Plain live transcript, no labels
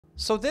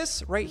So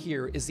this right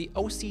here is the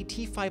Osee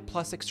T5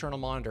 Plus external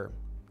monitor.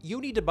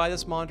 You need to buy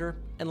this monitor,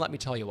 and let me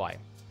tell you why.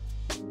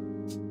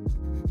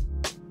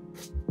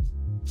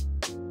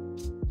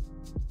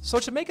 So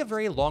to make a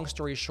very long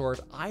story short,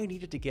 I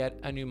needed to get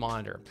a new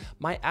monitor.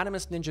 My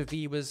Atomos Ninja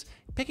V was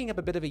picking up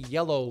a bit of a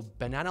yellow,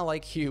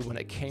 banana-like hue when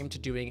it came to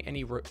doing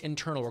any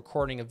internal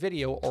recording of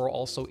video or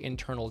also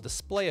internal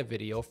display of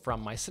video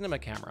from my cinema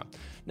camera.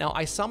 Now,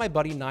 I saw my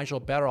buddy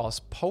Nigel Barros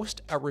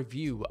post a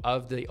review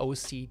of the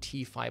Osee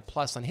T5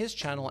 Plus on his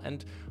channel,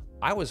 and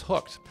I was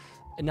hooked.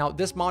 Now,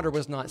 this monitor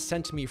was not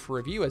sent to me for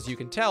review, as you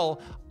can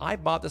tell. I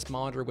bought this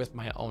monitor with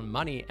my own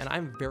money, and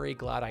I'm very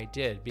glad I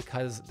did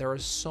because there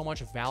is so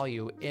much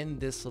value in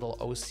this little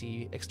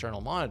Osee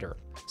external monitor.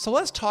 So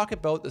let's talk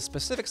about the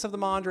specifics of the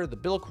monitor, the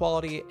build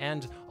quality,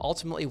 and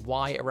ultimately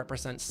why it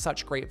represents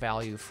such great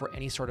value for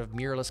any sort of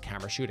mirrorless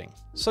camera shooting.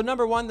 So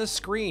number one, the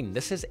screen.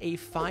 This is a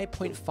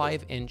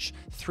 5.5-inch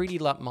 3D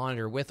LUT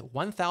monitor with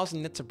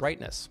 1000 nits of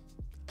brightness.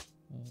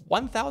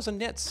 1000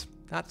 nits,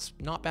 that's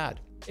not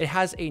bad. It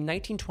has a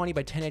 1920 by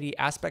 1080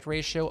 aspect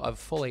ratio of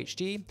full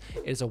HD.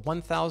 It is a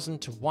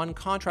 1000:1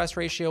 contrast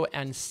ratio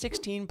and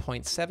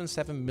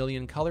 16.77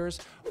 million colors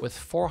with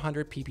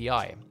 400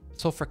 ppi.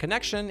 So for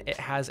connection, it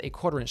has a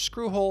 1/4-inch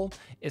screw hole.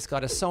 It's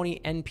got a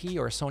Sony NP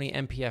or Sony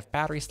NPF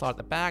battery slot at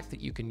the back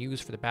that you can use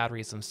for the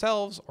batteries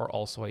themselves or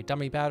also a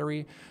dummy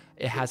battery.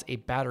 It has a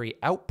battery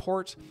out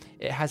port.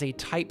 It has a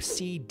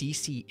Type-C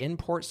DC in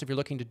port, so if you're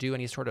looking to do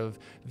any sort of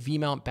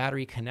V-mount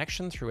battery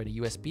connection through a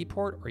USB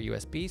port or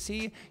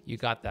USB-C, you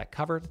got that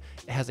covered.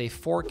 It has a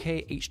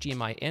 4K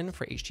HDMI in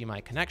for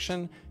HDMI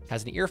connection,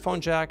 has an earphone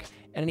jack,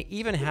 and it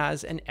even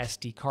has an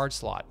SD card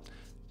slot.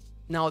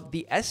 Now,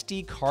 the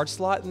SD card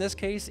slot in this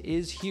case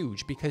is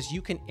huge because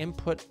you can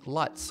input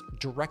LUTs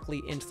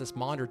directly into this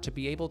monitor to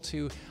be able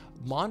to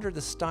monitor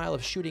the style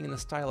of shooting and the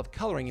style of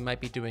coloring you might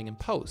be doing in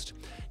post.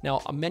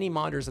 Now, many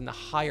monitors in the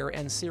higher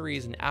end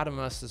series and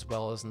Atomos as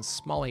well as in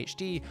small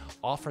HD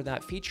offer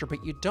that feature,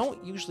 but you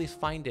don't usually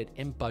find it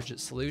in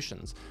budget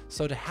solutions.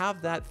 So to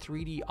have that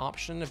 3D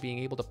option of being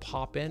able to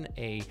pop in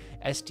a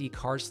SD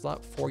card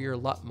slot for your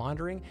LUT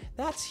monitoring,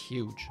 that's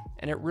huge.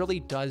 And it really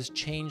does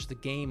change the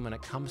game when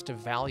it comes to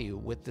value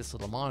with this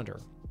little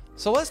monitor.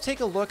 So let's take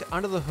a look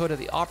under the hood of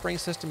the operating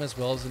system as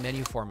well as the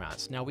menu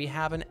formats. Now we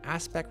have an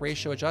aspect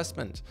ratio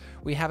adjustment.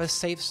 We have a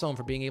safe zone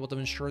for being able to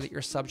ensure that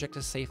your subject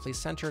is safely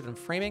centered and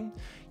framing.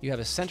 You have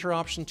a center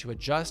option to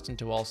adjust and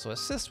to also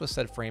assist with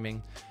said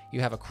framing. You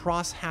have a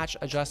cross hatch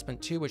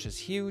adjustment too, which is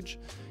huge.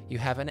 You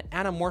have an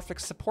anamorphic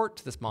support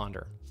to this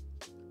monitor.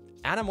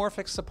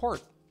 Anamorphic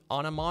support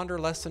on a monitor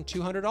less than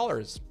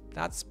 $200.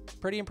 That's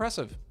pretty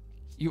impressive.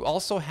 You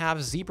also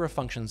have zebra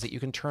functions that you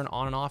can turn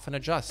on and off and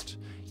adjust.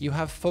 You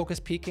have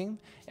focus peaking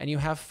and you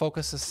have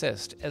focus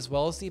assist, as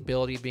well as the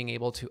ability of being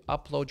able to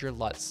upload your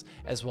LUTs,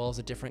 as well as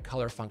a different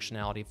color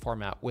functionality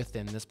format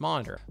within this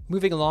monitor.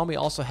 Moving along, we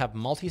also have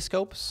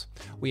multi-scopes,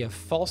 we have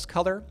false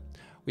color,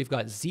 we've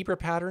got zebra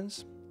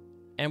patterns,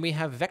 and we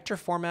have vector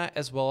format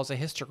as well as a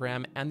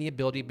histogram and the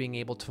ability of being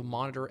able to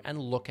monitor and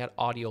look at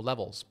audio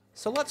levels.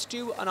 So let's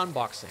do an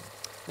unboxing.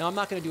 Now, I'm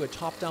not going to do a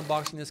top-down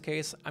boxing in this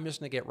case. I'm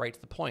just going to get right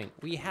to the point.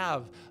 We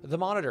have the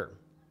monitor,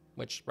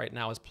 which right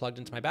now is plugged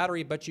into my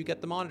battery, but you get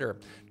the monitor.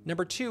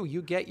 Number two,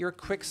 you get your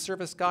quick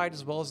service guide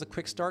as well as the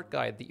quick start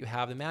guide that you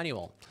have the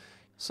manual.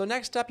 So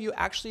next up, you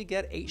actually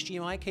get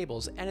HDMI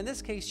cables, and in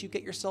this case, you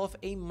get yourself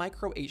a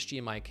micro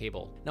HDMI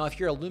cable. Now, if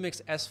you're a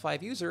Lumix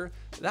S5 user,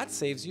 that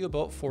saves you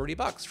about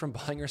 $40 from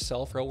buying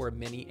yourself a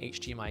mini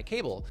HDMI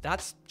cable.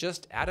 That's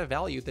just added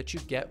value that you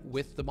get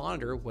with the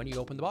monitor when you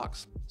open the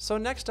box. So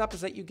next up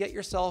is that you get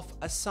yourself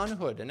a sun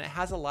hood, and it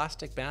has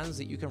elastic bands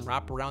that you can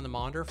wrap around the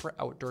monitor for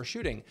outdoor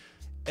shooting.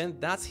 And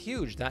that's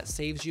huge. That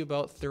saves you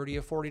about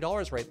 $30 or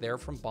 $40 right there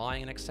from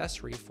buying an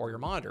accessory for your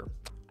monitor.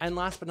 And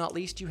last but not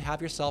least, you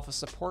have yourself a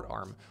support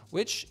arm,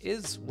 which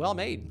is well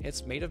made.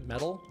 It's made of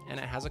metal and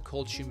it has a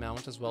cold shoe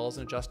mount as well as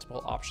an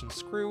adjustable option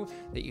screw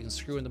that you can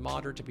screw in the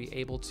monitor to be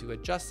able to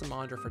adjust the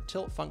monitor for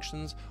tilt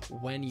functions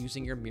when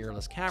using your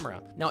mirrorless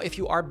camera. Now, if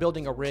you are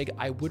building a rig,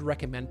 I would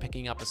recommend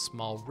picking up a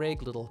small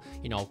rig, little,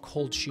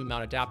 cold shoe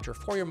mount adapter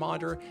for your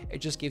monitor. It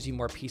just gives you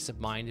more peace of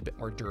mind, a bit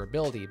more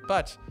durability,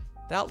 but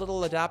that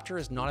little adapter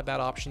is not a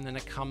bad option and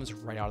it comes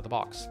right out of the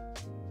box.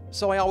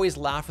 So I always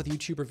laugh with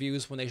YouTube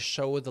reviews when they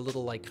show the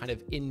little kind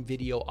of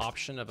in-video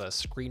option of a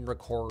screen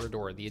record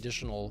or the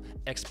additional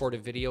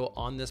exported video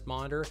on this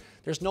monitor.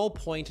 There's no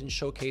point in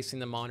showcasing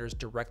the monitors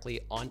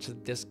directly onto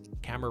this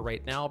camera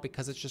right now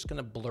because it's just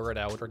gonna blur it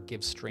out or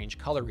give strange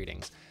color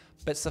readings.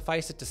 But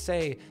suffice it to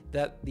say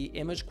that the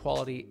image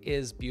quality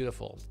is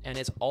beautiful and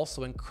it's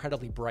also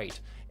incredibly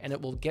bright, and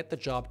it will get the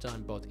job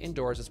done both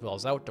indoors as well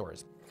as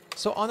outdoors.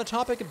 So on the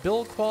topic of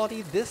build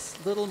quality,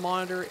 this little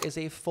monitor is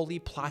a fully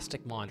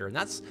plastic monitor, and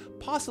that's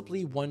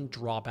possibly one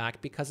drawback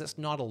because it's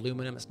not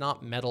aluminum, it's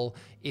not metal.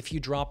 If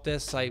you drop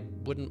this, I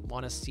wouldn't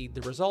want to see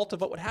the result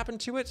of what would happen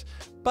to it,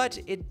 but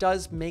it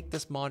does make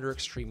this monitor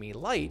extremely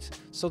light.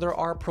 So there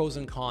are pros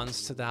and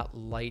cons to that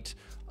light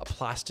a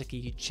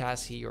plasticky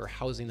chassis you're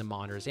housing the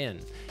monitors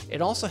in.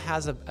 It also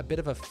has a bit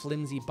of a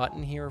flimsy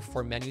button here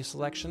for menu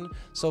selection.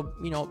 So,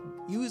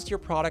 use your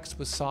products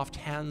with soft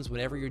hands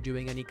whenever you're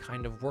doing any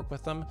kind of work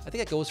with them. I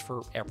think it goes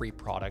for every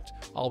product.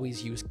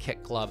 Always use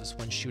kit gloves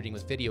when shooting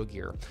with video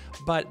gear.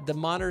 But the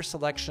monitor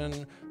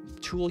selection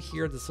tool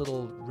here, this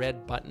little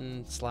red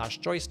button /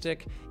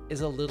 joystick,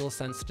 is a little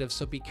sensitive,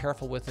 so be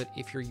careful with it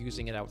if you're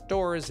using it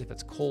outdoors. If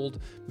it's cold,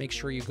 make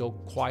sure you go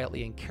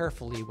quietly and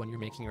carefully when you're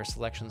making your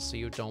selections so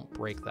you don't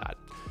break that.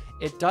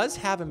 It does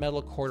have a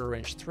metal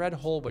 1/4-inch thread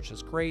hole, which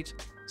is great.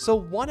 So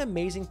one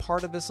amazing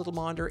part of this little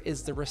monitor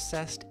is the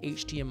recessed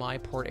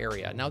HDMI port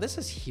area. Now this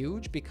is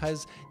huge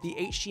because the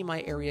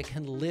HDMI area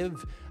can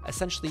live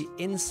essentially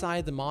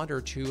inside the monitor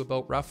to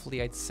about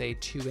roughly, I'd say,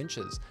 2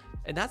 inches.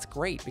 And that's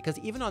great because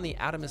even on the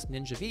Atomos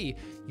Ninja V,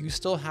 you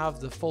still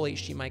have the full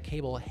HDMI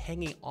cable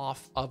hanging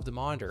off of the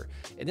monitor.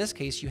 In this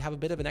case, you have a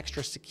bit of an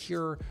extra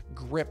secure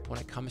grip when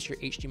it comes to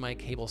your HDMI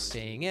cable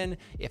staying in.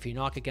 If you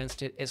knock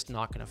against it, it's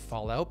not going to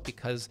fall out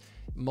because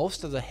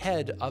most of the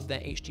head of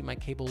that HDMI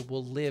cable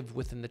will live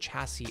within the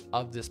chassis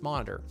of this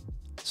monitor.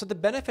 So the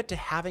benefit to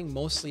having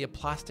mostly a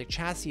plastic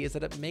chassis is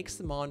that it makes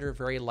the monitor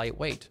very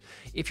lightweight.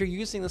 If you're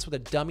using this with a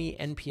dummy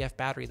NPF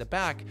battery at the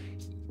back,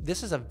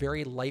 this is a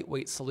very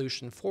lightweight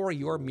solution for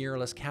your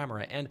mirrorless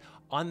camera. And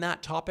on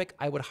that topic,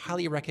 I would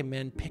highly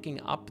recommend picking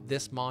up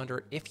this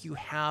monitor if you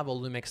have a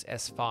Lumix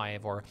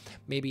S5 or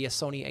maybe a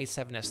Sony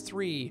a7S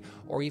III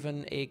or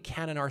even a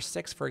Canon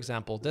R6, for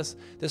example. This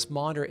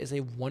monitor is a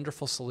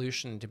wonderful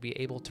solution to be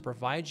able to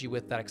provide you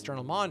with that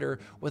external monitor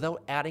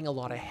without adding a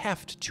lot of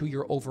heft to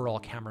your overall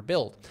camera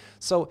build.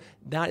 So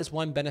that is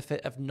one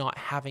benefit of not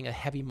having a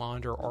heavy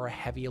monitor or a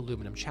heavy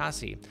aluminum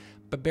chassis.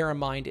 But bear in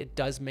mind, it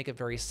does make it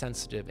very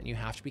sensitive and you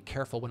have to be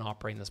careful when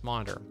operating this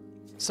monitor.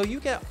 So you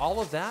get all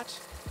of that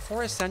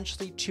for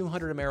essentially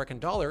 200 American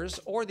dollars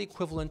or the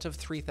equivalent of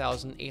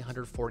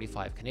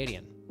 3,845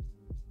 Canadian.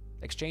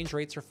 Exchange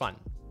rates are fun.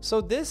 So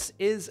this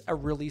is a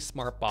really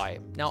smart buy.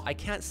 Now, I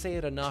can't say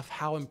it enough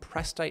how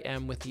impressed I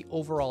am with the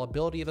overall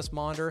ability of this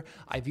monitor.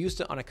 I've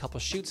used it on a couple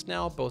shoots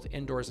now, both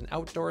indoors and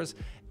outdoors,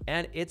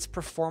 and it's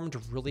performed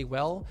really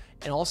well.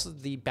 And also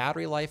the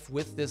battery life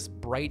with this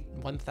bright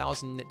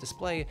 1000 nit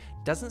display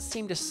doesn't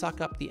seem to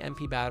suck up the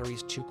MP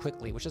batteries too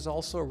quickly, which is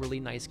also a really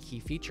nice key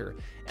feature.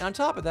 And on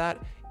top of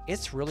that,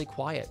 it's really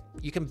quiet.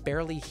 You can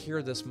barely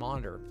hear this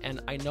monitor.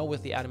 And I know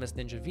with the Atomos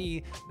Ninja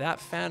V,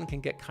 that fan can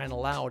get kind of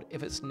loud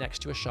if it's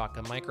next to a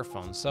shotgun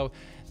microphone. So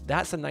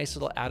that's a nice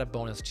little added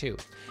bonus too.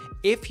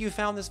 If you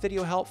found this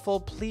video helpful,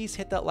 please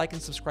hit that like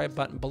and subscribe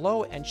button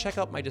below and check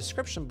out my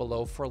description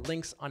below for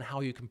links on how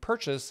you can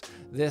purchase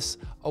this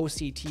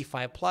Osee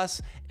T5 Plus.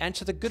 And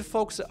to the good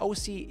folks at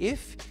Osee,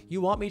 if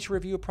you want me to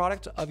review a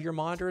product of your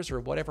monitors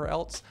or whatever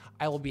else,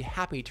 I will be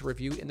happy to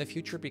review in the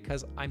future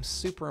because I'm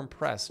super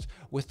impressed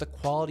with the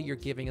quality you're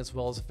giving as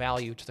well as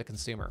value to the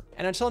consumer.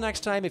 And until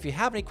next time, if you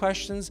have any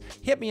questions,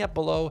 hit me up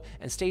below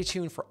and stay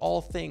tuned for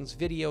all things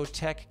video,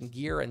 tech,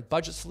 gear, and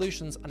budget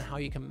solutions on how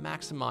you can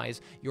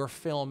maximize your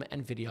film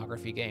and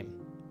videography game.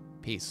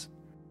 Peace.